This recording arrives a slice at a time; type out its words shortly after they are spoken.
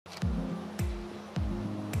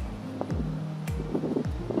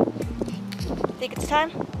Think it's time?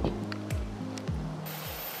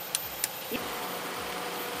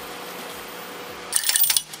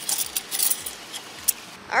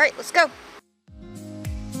 Alright, let's go.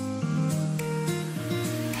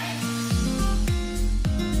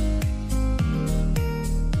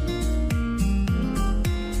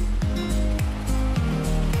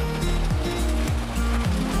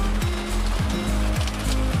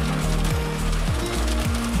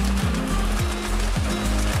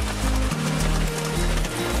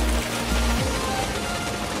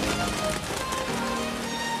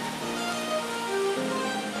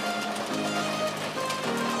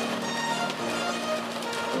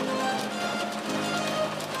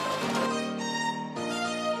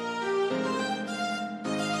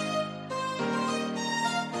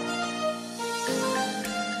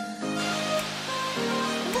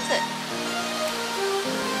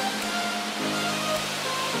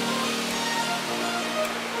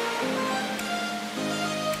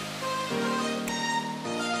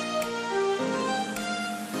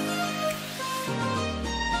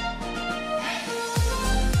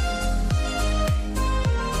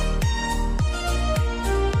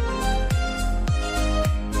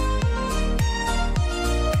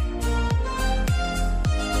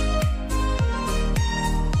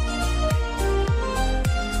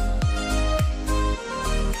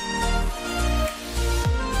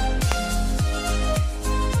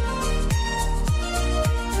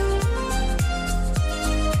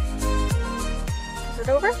 Is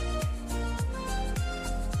it over?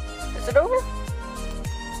 Is it over?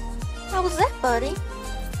 How was that, buddy?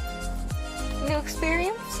 New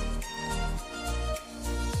experience?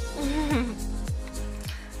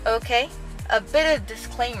 Okay, a bit of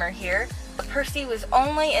disclaimer here. Percy was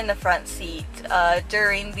only in the front seat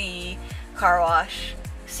during the car wash,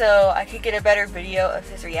 so I could get a better video of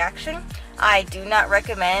his reaction. I do not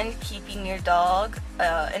recommend keeping your dog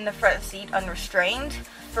in the front seat unrestrained.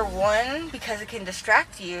 For one, because it can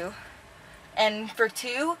distract you, and for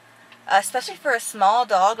two, especially for a small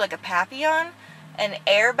dog like a Papillon, an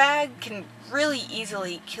airbag can really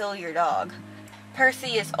easily kill your dog.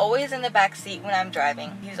 Percy is always in the back seat when I'm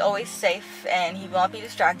driving. He's always safe and he won't be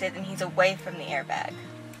distracted, and he's away from the airbag.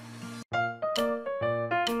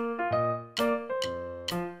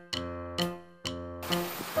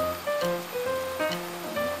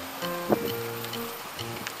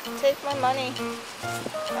 Take my money.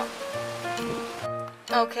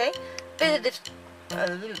 Okay, bit of